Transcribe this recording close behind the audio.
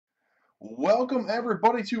Welcome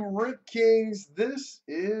everybody to Rip Kings. This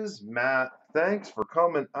is Matt. Thanks for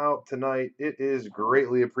coming out tonight. It is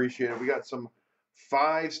greatly appreciated. We got some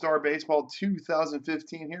five-star baseball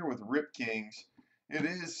 2015 here with Rip Kings. It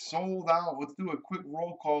is sold out. Let's do a quick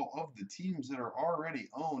roll call of the teams that are already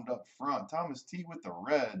owned up front. Thomas T with the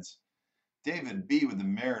Reds, David B with the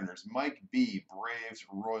Mariners, Mike B, Braves,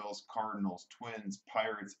 Royals, Cardinals, Twins,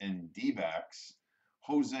 Pirates, and D-backs.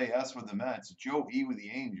 Jose S with the Mets, Joe E with the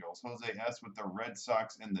Angels, Jose S with the Red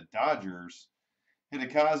Sox and the Dodgers,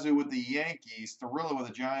 Hidekazu with the Yankees, Thrilla with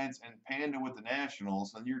the Giants, and Panda with the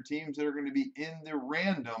Nationals. And your teams that are going to be in the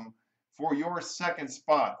random for your second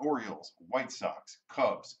spot: Orioles, White Sox,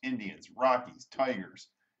 Cubs, Indians, Rockies, Tigers,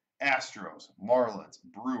 Astros, Marlins,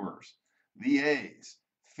 Brewers, the A's,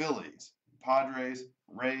 Phillies, Padres,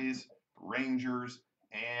 Rays, Rangers,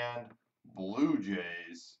 and Blue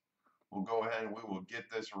Jays. We'll go ahead and we will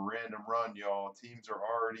get this random run, y'all. Teams are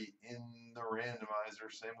already in the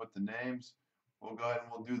randomizer. Same with the names. We'll go ahead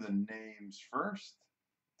and we'll do the names first,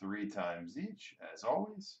 3 times each, as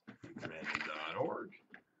always. Random.org.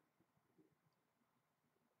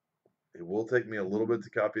 It will take me a little bit to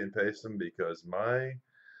copy and paste them because my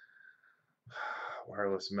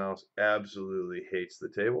wireless mouse absolutely hates the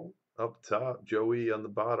table. Up top, Joey on the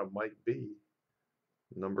bottom, Mike B.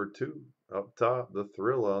 Number 2, up top, the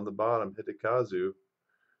Thrilla on the bottom, Hidekazu.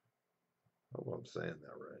 I hope I'm saying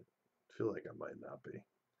that right. I feel like I might not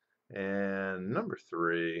be. And number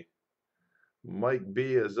 3, Mike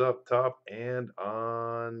B is up top and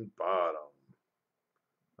on bottom.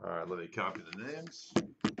 All right, let me copy the names.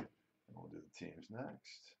 We'll do the teams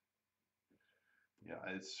next. Yeah,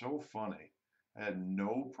 it's so funny. I had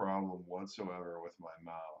no problem whatsoever with my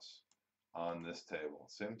mouse on this table.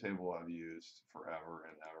 Same table I've used forever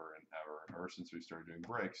and ever and ever. Ever since we started doing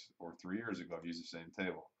breaks, or 3 years ago, I've used the same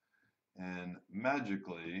table. And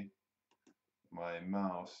magically, my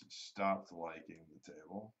mouse stopped liking the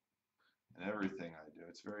table. And everything I do,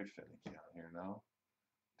 it's very finicky on here now.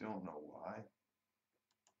 Don't know why.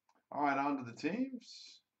 All right, on to the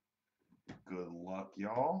teams. Good luck,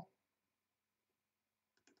 y'all.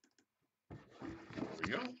 There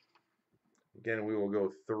we go. Again, we will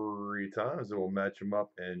go 3 times and we'll match them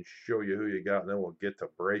up and show you who you got, and then we'll get to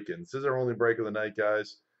breaking. This is our only break of the night,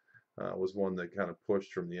 guys. Was one that kind of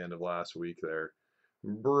pushed from the end of last week there.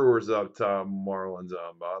 Brewers up top, Marlins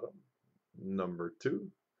on bottom. Number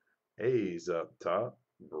 2, A's up top,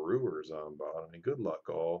 Brewers on bottom. And good luck,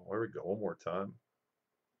 all. There we go, one more time.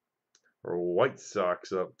 White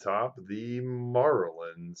Sox up top, the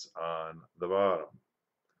Marlins on the bottom.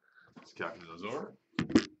 Let's copy those over.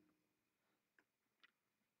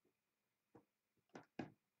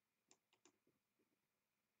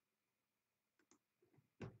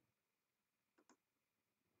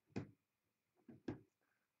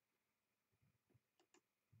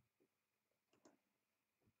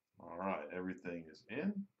 All right, everything is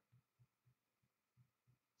in.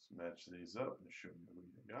 Let's match these up and show you who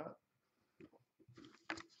you got.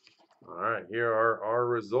 All right, here are our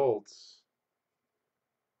results.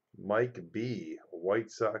 Mike B, White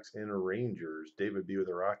Sox and Rangers. David B with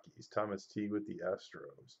the Rockies. Thomas T with the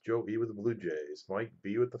Astros. Joe E with the Blue Jays. Mike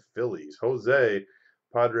B with the Phillies. Jose,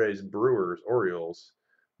 Padres, Brewers, Orioles.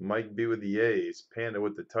 Mike B with the A's. Panda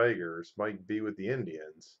with the Tigers. Mike B with the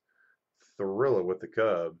Indians. Thrilla with the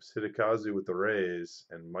Cubs. Hidekazu with the Rays.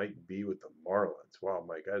 And Mike B with the Marlins. Wow,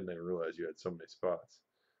 Mike, I didn't even realize you had so many spots.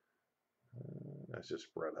 That's just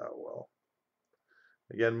spread out well.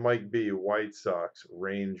 Again, Mike B, White Sox,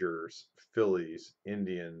 Rangers, Phillies,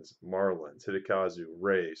 Indians, Marlins, Hidekazu,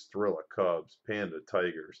 Rays, Thrilla, Cubs, Panda,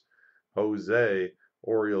 Tigers, Jose,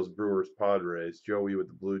 Orioles, Brewers, Padres, Joey with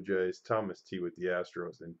the Blue Jays, Thomas T with the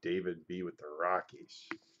Astros, and David B with the Rockies.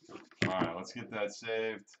 All right, let's get that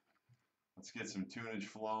saved. Let's get some tunage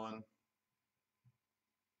flowing.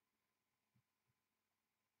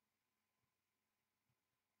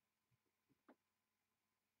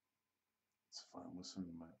 It's fun. Listen,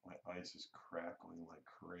 my ice is crackling like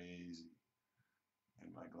crazy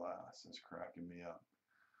in my glass. It's cracking me up.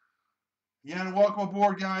 Yeah, and welcome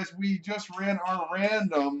aboard, guys. We just ran our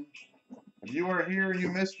random. If you are here and you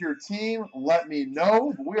missed your team, let me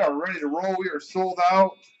know. We are ready to roll. We are sold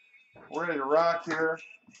out. We're ready to rock here.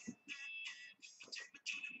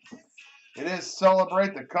 It is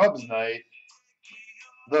Celebrate the Cubs night.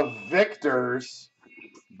 The victors.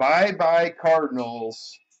 Bye-bye,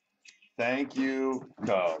 Cardinals. Thank you,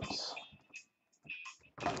 Cubs.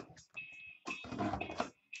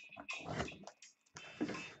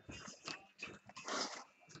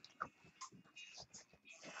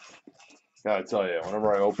 Gotta tell you,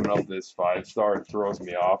 whenever I open up this 5-star, it throws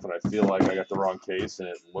me off, and I feel like I got the wrong case, and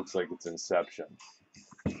it looks like it's Inception.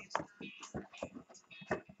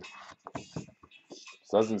 This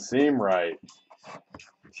doesn't seem right.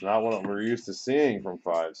 It's not what we're used to seeing from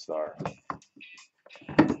 5-star.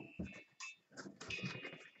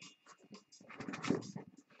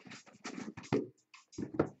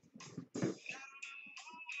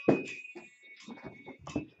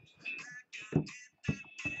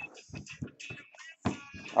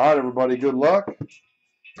 All right, everybody, good luck.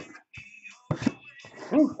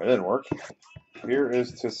 Whew, that didn't work. Here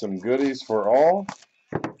is to some goodies for all.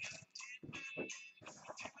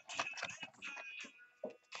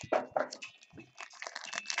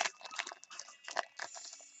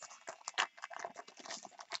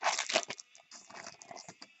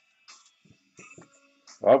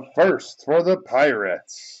 Up first for the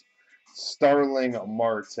Pirates, Starling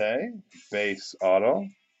Marte, base auto.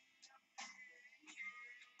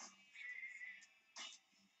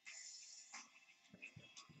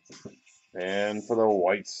 And for the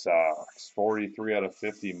White Sox, 43 out of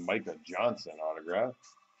 50, Micah Johnson autograph.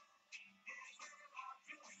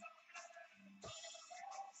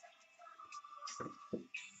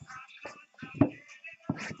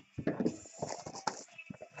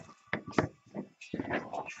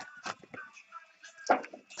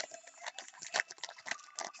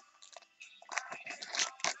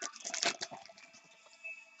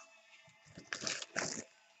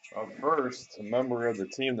 Up first, a member of the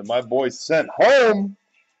team that my boys sent home,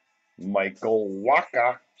 Michael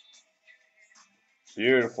Wacha.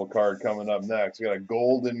 Beautiful card coming up next. We got a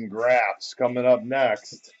Golden Graphs coming up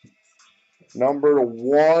next. Number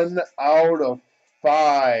 1 out of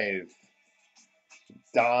 5,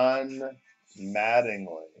 Don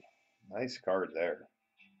Mattingly. Nice card there.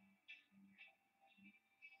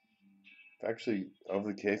 Actually, of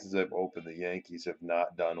the cases I've opened, the Yankees have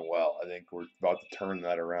not done well. I think we're about to turn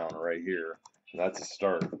that around right here. And that's a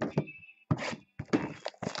start.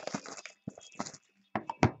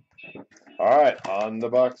 All right, on the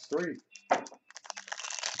box 3.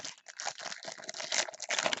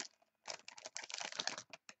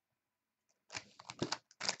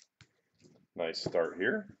 Nice start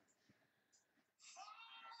here.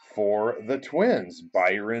 For the Twins,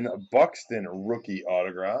 Byron Buxton, rookie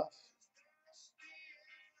autograph.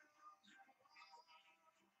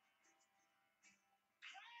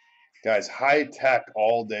 Guys, high tech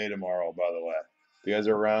all day tomorrow, by the way. If you guys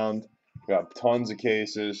are around, we got tons of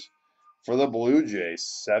cases. For the Blue Jays,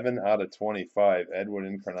 7 out of 25, Edwin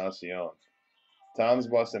Encarnacion. Tom's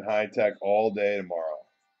busting high tech all day tomorrow.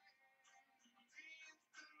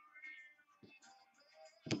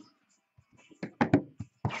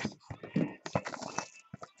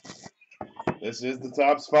 This is the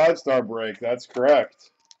Topps 5-star break. That's correct.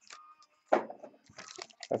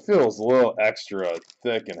 That feels a little extra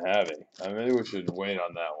thick and heavy. Maybe we should wait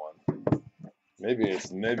on that one. Maybe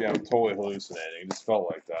I'm totally hallucinating. It just felt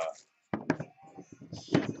like that.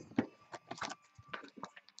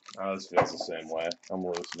 Oh, this feels the same way. I'm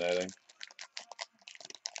hallucinating.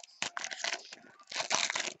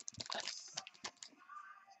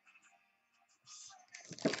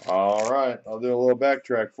 All right, I'll do a little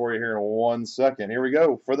backtrack for you here in 1 second. Here we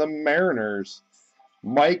go. For the Mariners,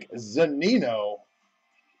 Mike Zunino.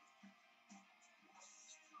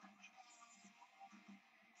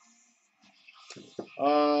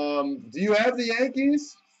 Do you have the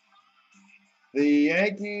Yankees? The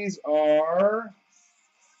Yankees are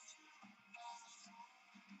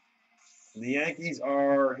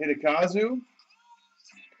Hidekazu.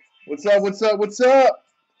 What's up? What's up? What's up?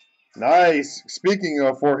 Nice. Speaking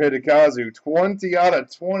of for Hidekazu, 20 out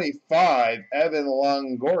of 25, Evan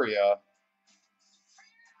Longoria.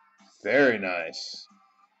 Very nice.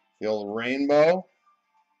 The old rainbow.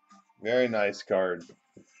 Very nice card.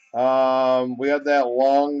 We had that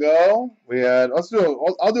Longo.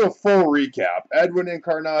 I'll do a full recap. Edwin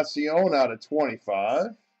Encarnacion out of 25.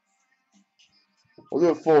 We'll do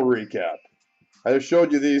a full recap. I just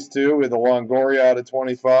showed you these two. We had the Longoria out of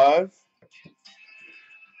 25.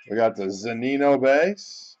 We got the Zunino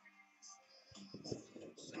base.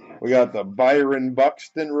 We got the Byron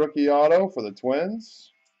Buxton rookie auto for the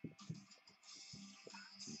Twins.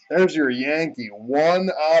 There's your Yankee, 1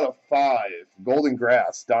 out of 5. Golden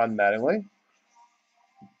Grass, Don Mattingly.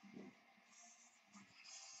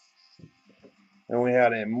 And we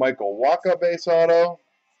had a Michael Wacha base auto.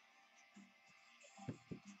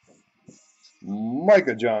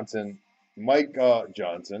 Micah Johnson, Mike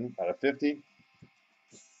Johnson out of 50.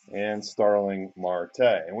 And Starling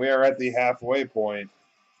Marte. And we are at the halfway point.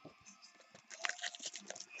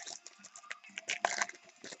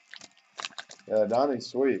 Yeah, Donnie's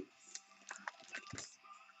sweet.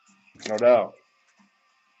 No doubt.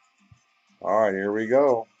 All right, here we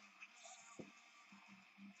go.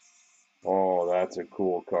 Oh, that's a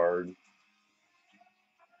cool card.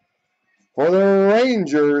 For the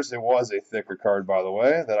Rangers, it was a thicker card, by the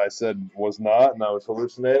way, that I said was not, and I was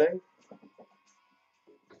hallucinating.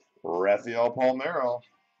 Rafael Palmeiro.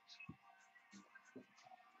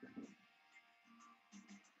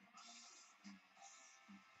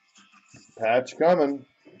 Patch coming.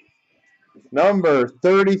 Number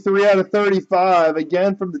 33 out of 35,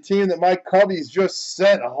 again from the team that Mike Cubby's just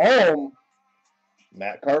sent home,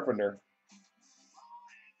 Matt Carpenter.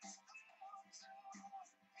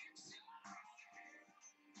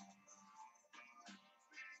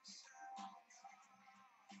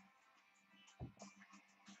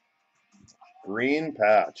 Green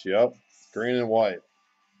patch, yep. Green and white.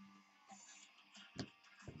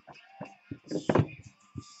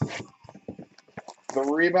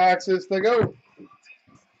 Three boxes to go.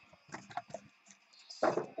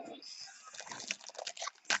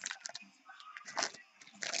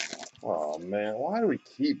 Oh, man, why do we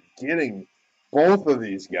keep getting both of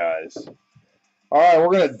these guys? All right,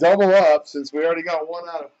 we're going to double up since we already got 1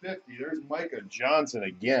 out of 50. There's Micah Johnson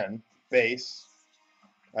again, base.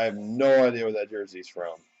 I have no idea where that jersey's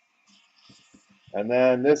from. And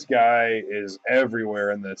then this guy is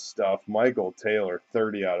everywhere in this stuff. Michael Taylor,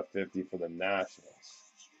 30 out of 50 for the Nationals.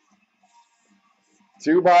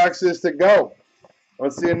 2 boxes to go.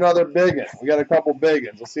 Let's see another big one. We got a couple big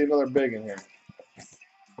ones. Let's see another big one here.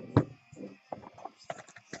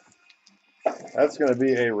 That's going to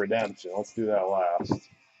be a redemption. Let's do that last.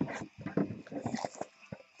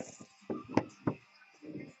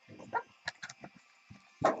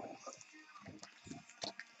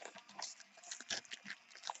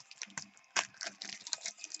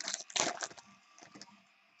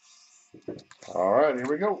 All right, here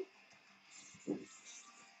we go.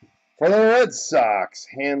 For the Red Sox,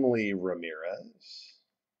 Hanley Ramirez.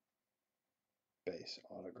 Base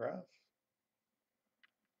autograph.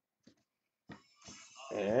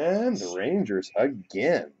 And the Rangers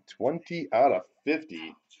again, 20 out of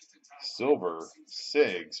 50. Silver,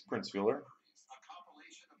 Sigs, Prince Fielder.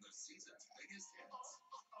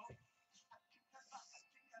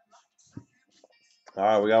 All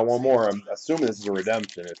right, we got one more. I'm assuming this is a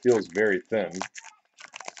redemption. It feels very thin.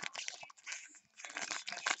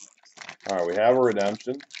 All right, we have a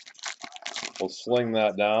redemption. We'll sling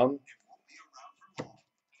that down.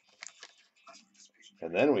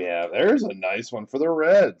 And then we have, there's a nice one for the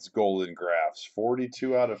Reds. Golden Graphs,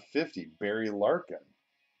 42 out of 50. Barry Larkin.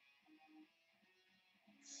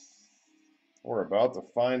 We're about to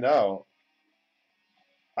find out.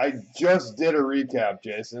 I just did a recap,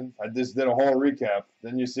 Jason. I just did a whole recap.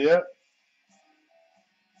 Didn't you see it?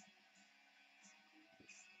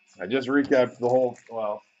 I just recapped the whole,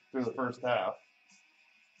 well, through the first half.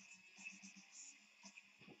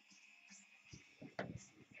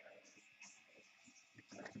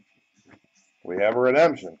 We have a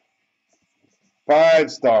redemption.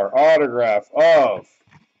 5-star autograph of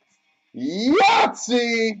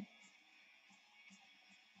Yahtzee.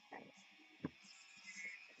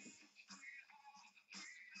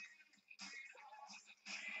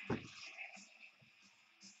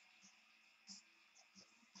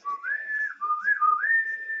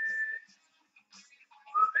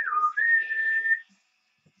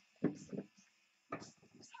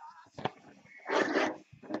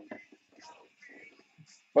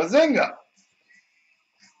 Bazinga!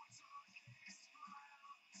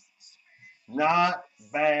 Not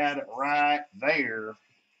bad right there.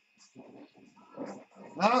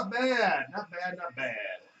 Not bad, not bad, not bad.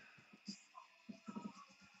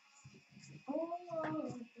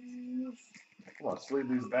 I'm gonna sleeve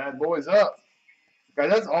these bad boys up.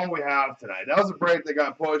 Guys, that's all we have tonight. That was a break that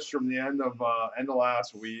got pushed from the end of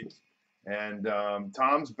last week. And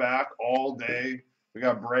Tom's back all day. We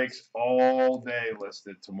got breaks all day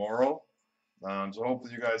listed tomorrow. So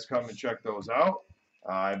hopefully you guys come and check those out.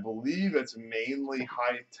 I believe it's mainly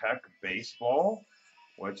high-tech baseball,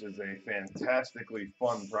 which is a fantastically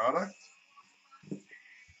fun product.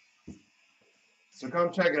 So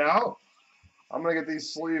come check it out. I'm going to get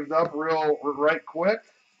these sleeved up right quick,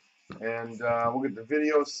 and we'll get the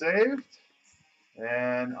video saved.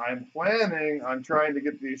 And I'm planning on trying to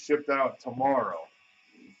get these shipped out tomorrow.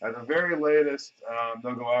 At the very latest,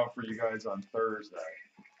 they'll go out for you guys on Thursday.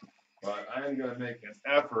 But I am going to make an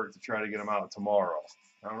effort to try to get them out tomorrow.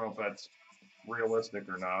 I don't know if that's realistic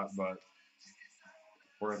or not, but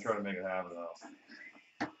we're going to try to make it happen,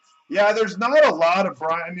 though. Yeah, there's not a lot of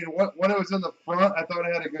Brian. I mean, when it was in the front, I thought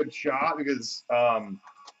it had a good shot because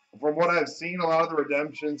From what I've seen, a lot of the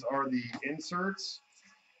redemptions are the inserts,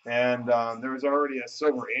 and there's already a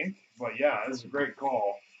silver ink. But yeah, this is a great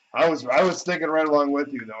call. I was sticking right along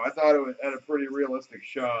with you though. I thought it had a pretty realistic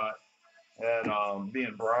shot at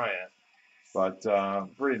being Bryant, but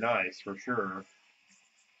pretty nice for sure.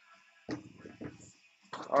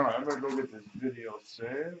 All right, I'm gonna go get this video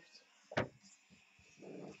saved.